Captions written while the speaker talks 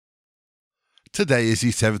Today is the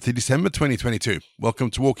 7th of December 2022. Welcome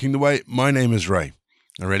to Walking the Way. My name is Ray.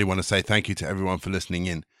 I really want to say thank you to everyone for listening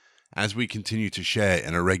in as we continue to share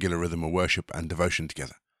in a regular rhythm of worship and devotion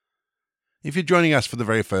together. If you're joining us for the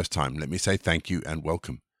very first time, let me say thank you and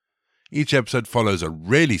welcome. Each episode follows a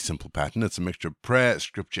really simple pattern. It's a mixture of prayer,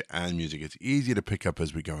 scripture, and music. It's easy to pick up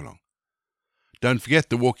as we go along. Don't forget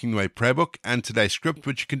the Walking the Way prayer book and today's script,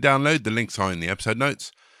 which you can download. The links are in the episode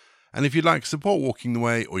notes. And if you'd like to support Walking the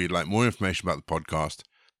Way or you'd like more information about the podcast,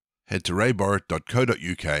 head to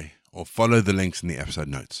rayborrett.co.uk or follow the links in the episode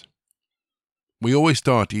notes. We always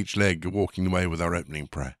start each leg of Walking the Way with our opening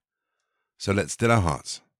prayer. So let's still our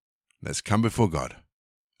hearts. Let's come before God.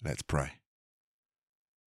 Let's pray.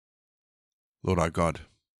 Lord our God,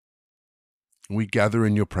 we gather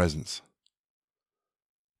in your presence,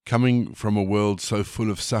 coming from a world so full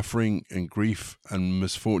of suffering and grief and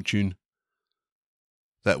misfortune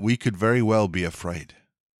that we could very well be afraid.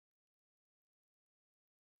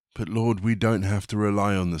 But Lord, we don't have to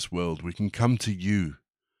rely on this world. We can come to you,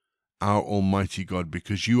 our Almighty God,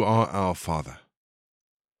 because you are our Father.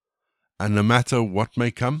 And no matter what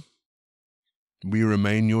may come, we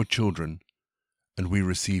remain your children and we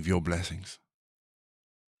receive your blessings.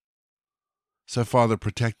 So, Father,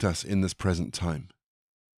 protect us in this present time.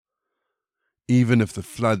 Even if the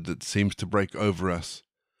flood that seems to break over us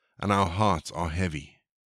and our hearts are heavy,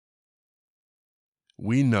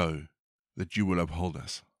 we know that you will uphold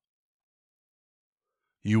us.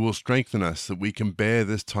 You will strengthen us that we can bear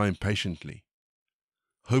this time patiently,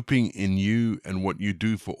 hoping in you and what you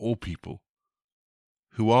do for all people,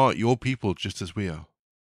 who are your people just as we are.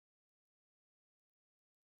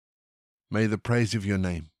 May the praise of your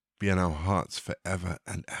name be in our hearts forever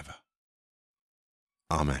and ever.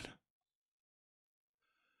 Amen.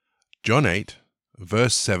 John 8,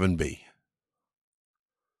 verse 7b.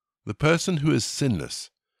 The person who is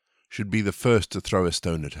sinless should be the first to throw a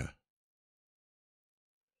stone at her.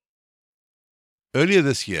 Earlier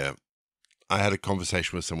this year, I had a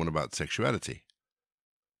conversation with someone about sexuality.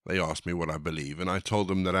 They asked me what I believe, and I told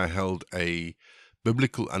them that I held a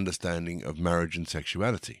biblical understanding of marriage and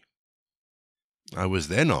sexuality. I was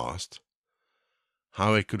then asked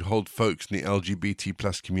how I could hold folks in the LGBT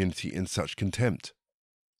plus community in such contempt.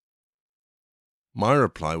 My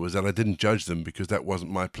reply was that I didn't judge them because that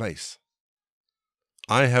wasn't my place.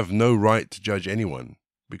 I have no right to judge anyone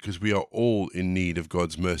because we are all in need of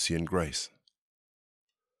God's mercy and grace.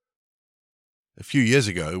 A few years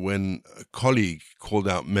ago, when a colleague called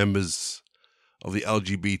out members of the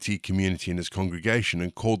LGBT community in his congregation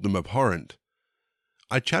and called them abhorrent,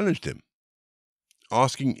 I challenged him,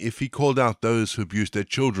 asking if he called out those who abused their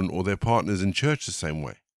children or their partners in church the same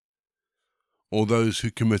way, or those who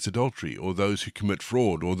commit adultery, or those who commit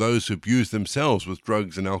fraud, or those who abuse themselves with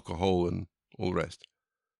drugs and alcohol and all the rest.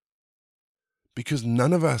 Because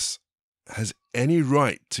none of us has any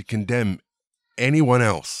right to condemn anyone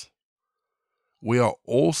else. We are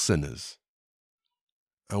all sinners,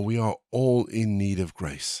 and we are all in need of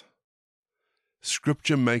grace.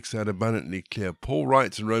 Scripture makes that abundantly clear. Paul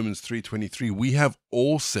writes in Romans 3:23, we have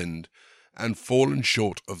all sinned and fallen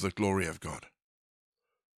short of the glory of God.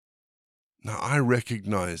 Now, I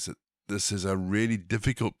recognize that this is a really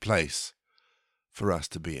difficult place for us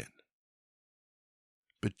to be in.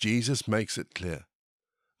 But Jesus makes it clear.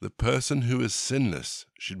 The person who is sinless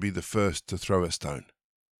should be the first to throw a stone.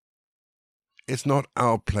 It's not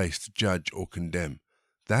our place to judge or condemn.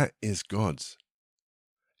 That is God's.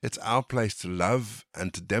 It's our place to love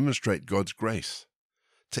and to demonstrate God's grace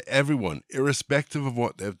to everyone, irrespective of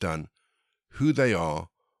what they've done, who they are,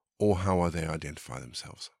 or how they identify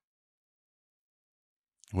themselves.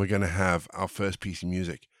 We're going to have our first piece of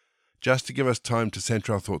music just to give us time to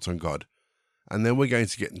center our thoughts on God, and then we're going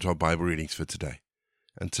to get into our Bible readings for today.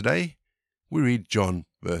 And today we read John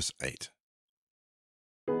verse 8.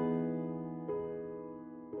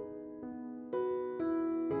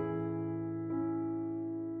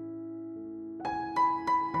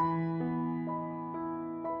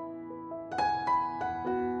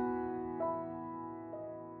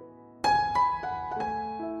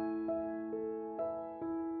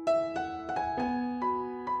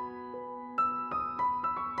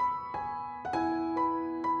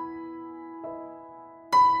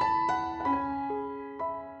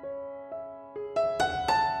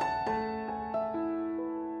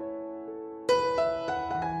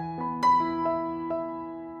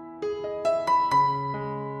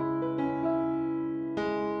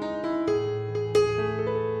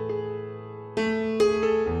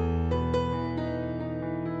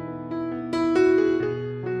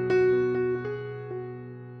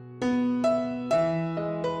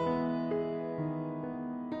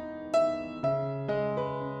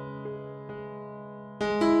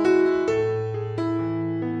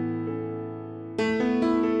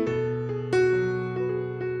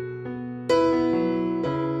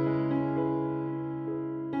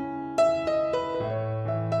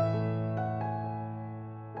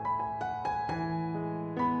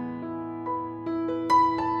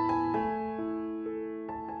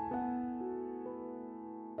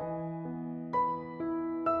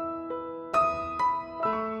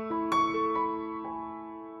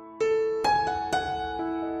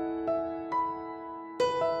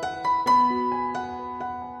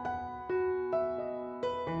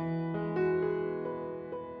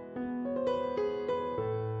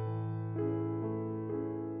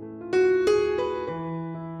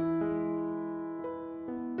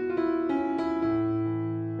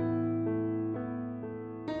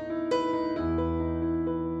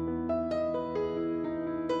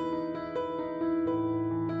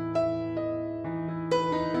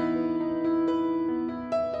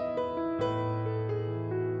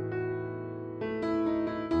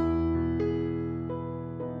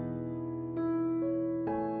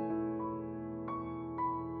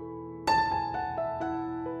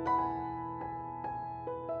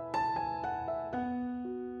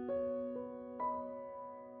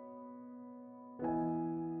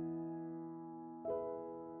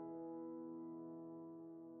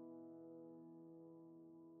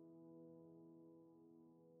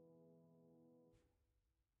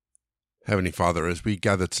 Heavenly Father, as we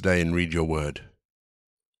gather today and read your word,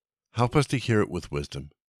 help us to hear it with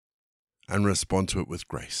wisdom and respond to it with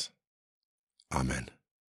grace. Amen.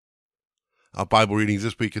 Our Bible readings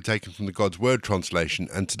this week are taken from the God's Word translation,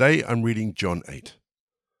 and today I'm reading John 8.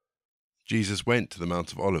 Jesus went to the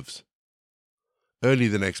Mount of Olives. Early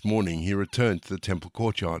the next morning he returned to the temple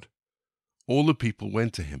courtyard. All the people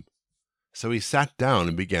went to him, so he sat down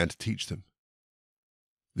and began to teach them.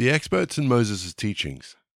 The experts in Moses'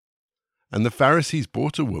 teachings and the Pharisees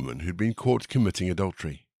brought a woman who'd been caught committing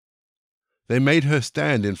adultery. They made her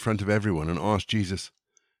stand in front of everyone and asked Jesus,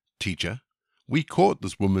 "Teacher, we caught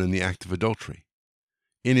this woman in the act of adultery.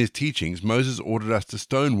 In his teachings, Moses ordered us to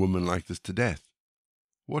stone women like this to death.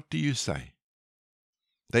 What do you say?"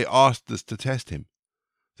 They asked this to test him.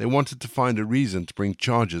 They wanted to find a reason to bring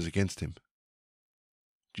charges against him.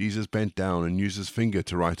 Jesus bent down and used his finger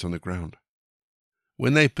to write on the ground.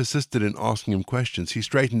 When they persisted in asking him questions, he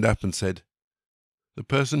straightened up and said, "The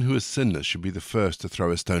person who is sinless should be the first to throw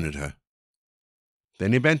a stone at her."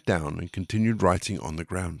 Then he bent down and continued writing on the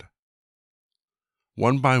ground.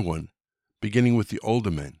 One by one, beginning with the older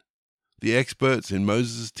men, the experts in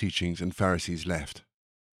Moses' teachings and Pharisees left.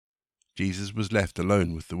 Jesus was left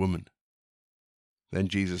alone with the woman. Then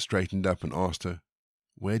Jesus straightened up and asked her,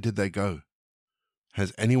 "Where did they go?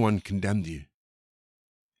 Has anyone condemned you?"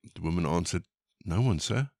 The woman answered, "No one,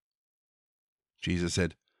 sir." Jesus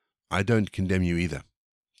said, "I don't condemn you either.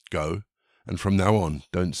 Go, and from now on,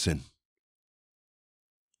 don't sin."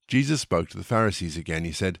 Jesus spoke to the Pharisees again.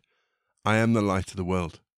 He said, "I am the light of the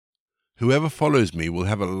world. Whoever follows me will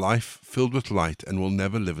have a life filled with light and will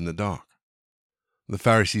never live in the dark." The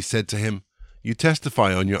Pharisees said to him, "You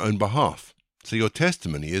testify on your own behalf, so your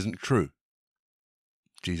testimony isn't true."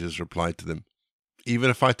 Jesus replied to them, "Even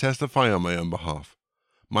if I testify on my own behalf,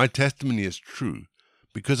 my testimony is true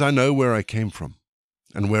because I know where I came from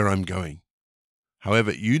and where I'm going.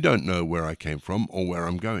 However, you don't know where I came from or where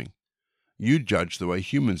I'm going. You judge the way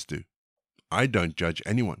humans do. I don't judge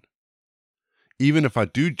anyone. Even if I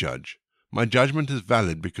do judge, my judgment is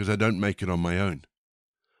valid because I don't make it on my own.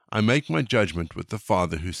 I make my judgment with the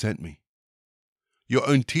Father who sent me. Your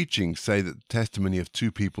own teachings say that the testimony of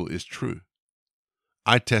two people is true.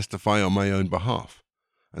 I testify on my own behalf,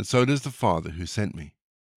 and so does the Father who sent me."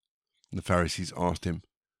 The Pharisees asked him,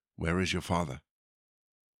 "Where is your Father?"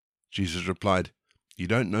 Jesus replied, "You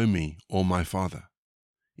don't know me or my Father.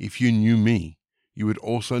 If you knew me, you would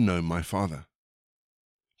also know my Father."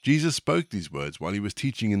 Jesus spoke these words while he was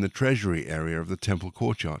teaching in the treasury area of the temple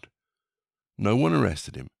courtyard. No one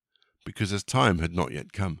arrested him, because his time had not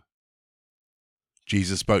yet come.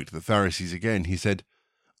 Jesus spoke to the Pharisees again. He said,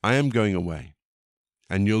 "I am going away,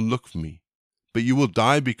 and you'll look for me, but you will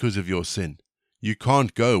die because of your sin. You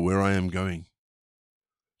can't go where I am going."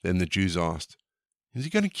 Then the Jews asked, "Is he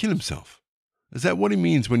going to kill himself? Is that what he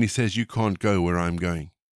means when he says you can't go where I am going?"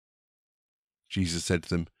 Jesus said to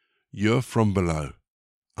them, "You're from below.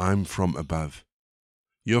 I'm from above.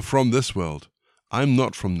 You're from this world. I'm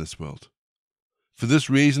not from this world. For this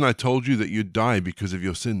reason I told you that you'd die because of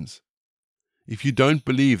your sins. If you don't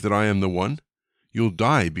believe that I am the one, you'll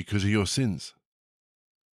die because of your sins."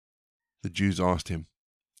 The Jews asked him,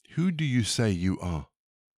 "Who do you say you are?"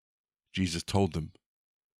 Jesus told them,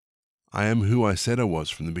 "I am who I said I was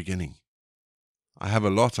from the beginning. I have a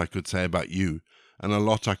lot I could say about you, and a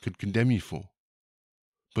lot I could condemn you for.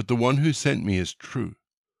 But the one who sent me is true,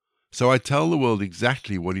 so I tell the world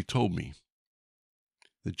exactly what he told me."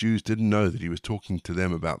 The Jews didn't know that he was talking to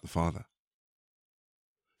them about the Father.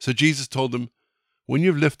 So Jesus told them, "When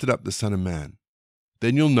you've lifted up the Son of Man,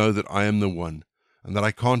 then you'll know that I am the one, and that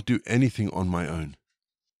I can't do anything on my own.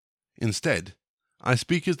 Instead, I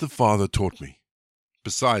speak as the Father taught me.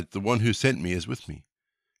 Besides, the one who sent me is with me.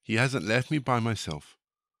 He hasn't left me by myself.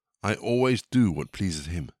 I always do what pleases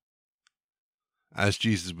him." As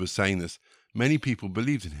Jesus was saying this, many people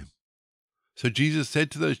believed in him. So Jesus said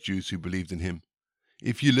to those Jews who believed in him,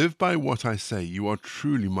 "If you live by what I say, you are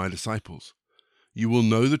truly my disciples. You will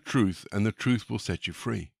know the truth, and the truth will set you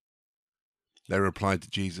free." They replied to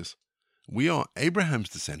Jesus, "We are Abraham's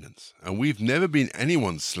descendants, and we've never been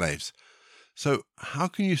anyone's slaves. So how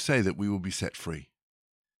can you say that we will be set free?"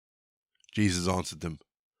 Jesus answered them,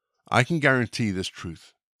 "I can guarantee this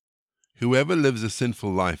truth. Whoever lives a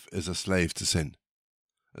sinful life is a slave to sin.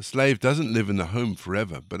 A slave doesn't live in the home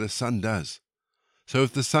forever, but a son does. So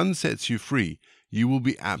if the Son sets you free, you will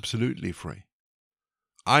be absolutely free.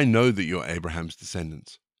 I know that you're Abraham's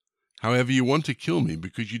descendants. However, you want to kill me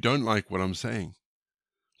because you don't like what I'm saying.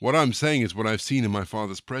 What I'm saying is what I've seen in my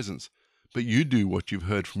Father's presence, but you do what you've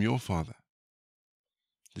heard from your father."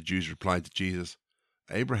 The Jews replied to Jesus,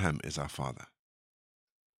 "Abraham is our father."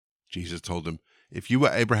 Jesus told them, "If you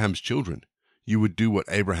were Abraham's children, you would do what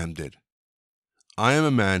Abraham did. I am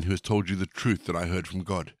a man who has told you the truth that I heard from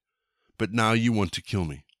God, but now you want to kill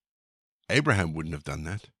me. Abraham wouldn't have done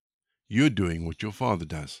that. You're doing what your father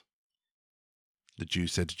does." The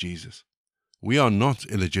Jews said to Jesus, "We are not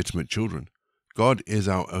illegitimate children. God is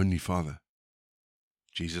our only Father."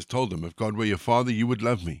 Jesus told them, "If God were your father, you would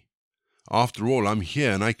love me. After all, I'm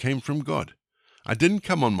here and I came from God. I didn't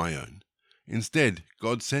come on my own. Instead,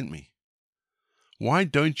 God sent me. Why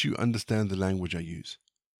don't you understand the language I use?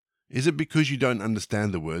 Is it because you don't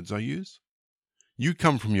understand the words I use? You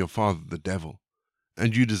come from your father, the devil,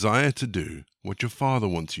 and you desire to do what your father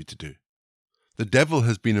wants you to do. The devil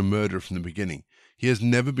has been a murderer from the beginning. He has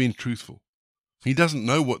never been truthful. He doesn't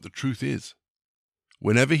know what the truth is.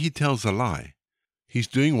 Whenever he tells a lie, he's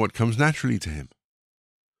doing what comes naturally to him.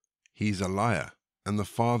 He's a liar and the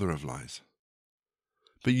father of lies.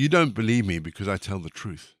 But you don't believe me because I tell the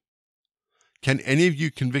truth. Can any of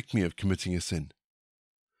you convict me of committing a sin?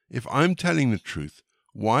 If I'm telling the truth,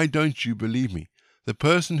 why don't you believe me? The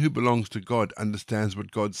person who belongs to God understands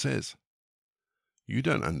what God says. You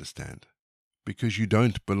don't understand because you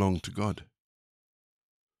don't belong to God."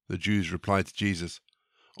 The Jews replied to Jesus,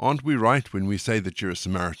 "Aren't we right when we say that you're a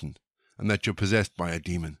Samaritan and that you're possessed by a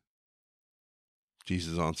demon?"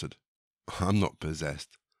 Jesus answered, "I'm not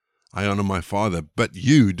possessed. I honor my Father, but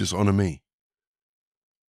you dishonor me.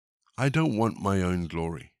 I don't want my own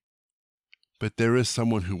glory, but there is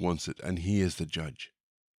someone who wants it, and he is the judge.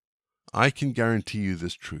 I can guarantee you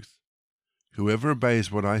this truth. Whoever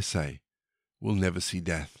obeys what I say will never see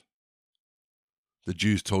death." The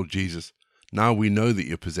Jews told Jesus, "Now we know that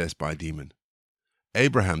you're possessed by a demon.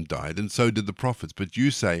 Abraham died, and so did the prophets, but you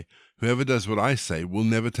say, whoever does what I say will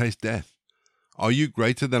never taste death. Are you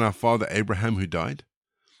greater than our father Abraham who died?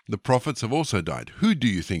 The prophets have also died. Who do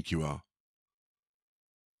you think you are?"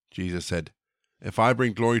 Jesus said, "If I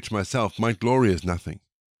bring glory to myself, my glory is nothing.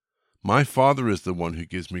 My Father is the one who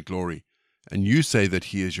gives me glory, and you say that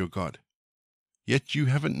he is your God. Yet you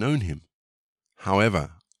haven't known him.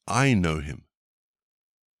 However, I know him.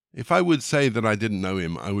 If I would say that I didn't know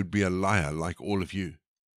him, I would be a liar like all of you.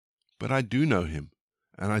 But I do know him,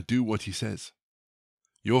 and I do what he says.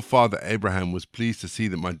 Your father Abraham was pleased to see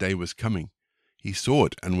that my day was coming. He saw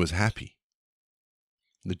it and was happy."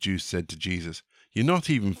 The Jews said to Jesus, "You're not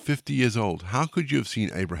even 50 years old. How could you have seen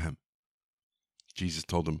Abraham?" Jesus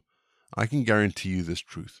told them, "I can guarantee you this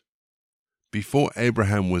truth. Before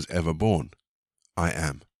Abraham was ever born, I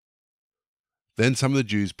am." Then some of the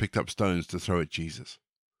Jews picked up stones to throw at Jesus.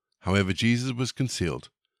 However, Jesus was concealed,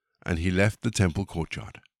 and he left the temple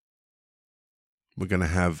courtyard. We're going to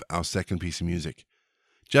have our second piece of music,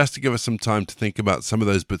 just to give us some time to think about some of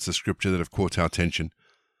those bits of scripture that have caught our attention.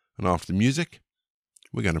 And after the music,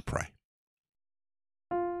 we're going to pray.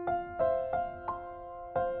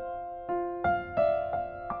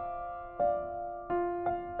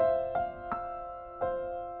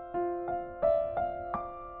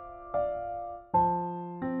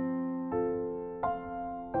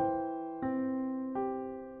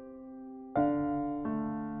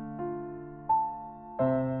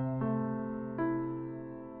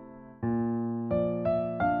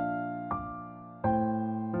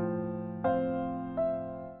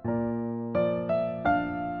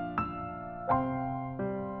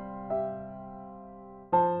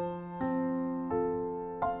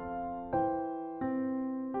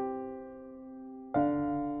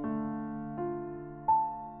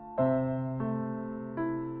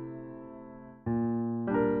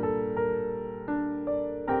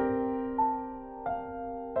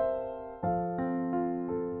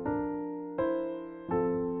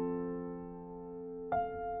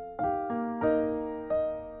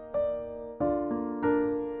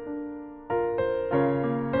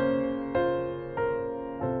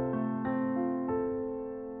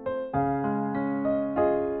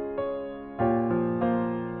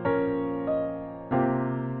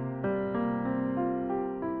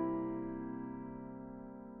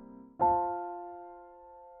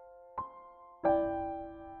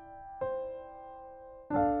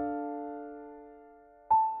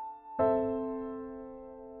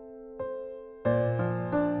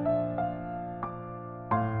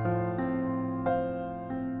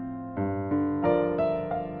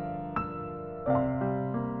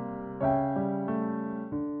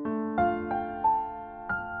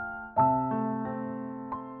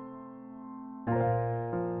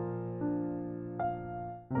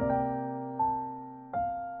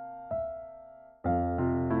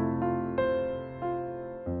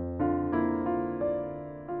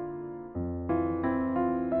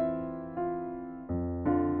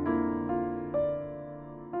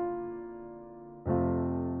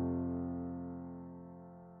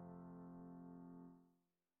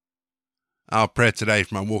 Our prayer today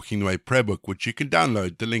from our Walking the Way prayer book, which you can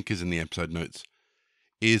download, the link is in the episode notes,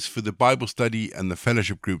 is for the Bible study and the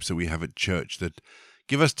fellowship groups that we have at church that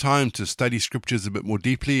give us time to study scriptures a bit more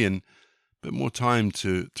deeply and a bit more time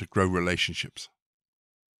to grow relationships.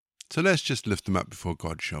 So let's just lift them up before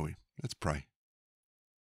God, shall we? Let's pray.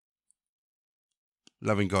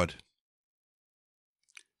 Loving God,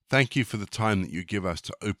 thank you for the time that you give us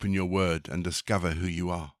to open your word and discover who you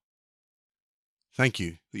are. Thank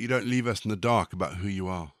you that you don't leave us in the dark about who you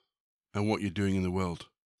are and what you're doing in the world,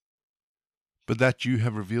 but that you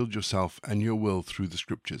have revealed yourself and your will through the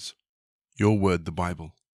scriptures, your word, the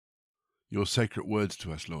Bible, your sacred words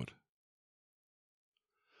to us, Lord.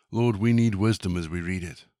 Lord, we need wisdom as we read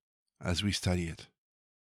it, as we study it.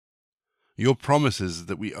 Your promise is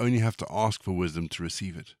that we only have to ask for wisdom to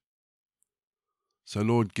receive it. So,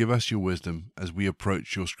 Lord, give us your wisdom as we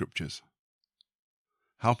approach your scriptures.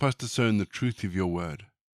 Help us discern the truth of your word,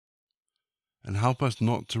 and help us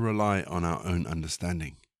not to rely on our own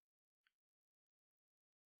understanding.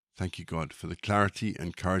 Thank you, God, for the clarity,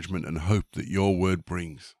 encouragement, and hope that your word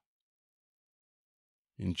brings.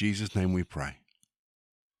 In Jesus' name we pray.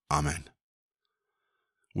 Amen.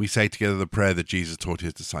 We say together the prayer that Jesus taught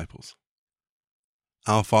his disciples.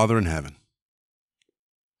 Our Father in heaven,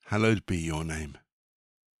 hallowed be your name.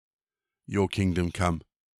 Your kingdom come,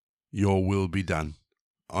 your will be done,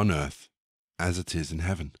 on earth as it is in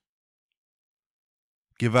heaven.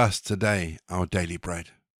 Give us today our daily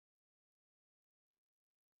bread.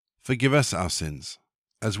 Forgive us our sins,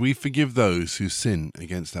 as we forgive those who sin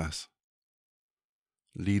against us.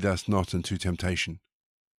 Lead us not into temptation,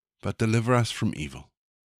 but deliver us from evil.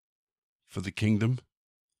 For the kingdom,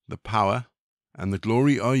 the power, and the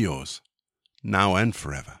glory are yours, now and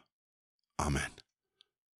forever. Amen.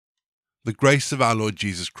 The grace of our Lord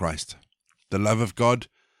Jesus Christ, the love of God,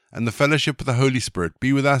 and the fellowship of the Holy Spirit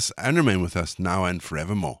be with us and remain with us now and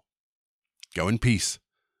forevermore. Go in peace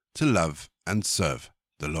to love and serve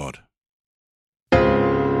the Lord.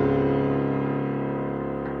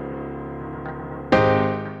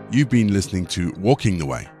 You've been listening to Walking the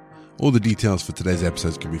Way. All the details for today's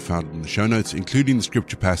episodes can be found in the show notes, including the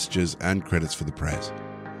scripture passages and credits for the prayers.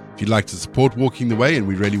 If you'd like to support Walking the Way, and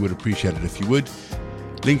we really would appreciate it if you would,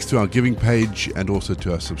 links to our giving page and also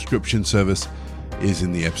to our subscription service is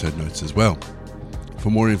in the episode notes as well.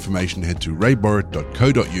 For more information, head to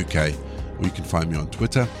rayborrett.co.uk, or you can find me on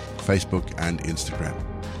Twitter, Facebook, and Instagram.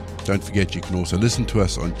 Don't forget you can also listen to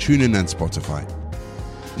us on TuneIn and Spotify.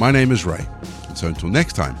 My name is Ray, and so until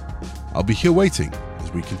next time, I'll be here waiting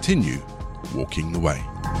as we continue walking the way.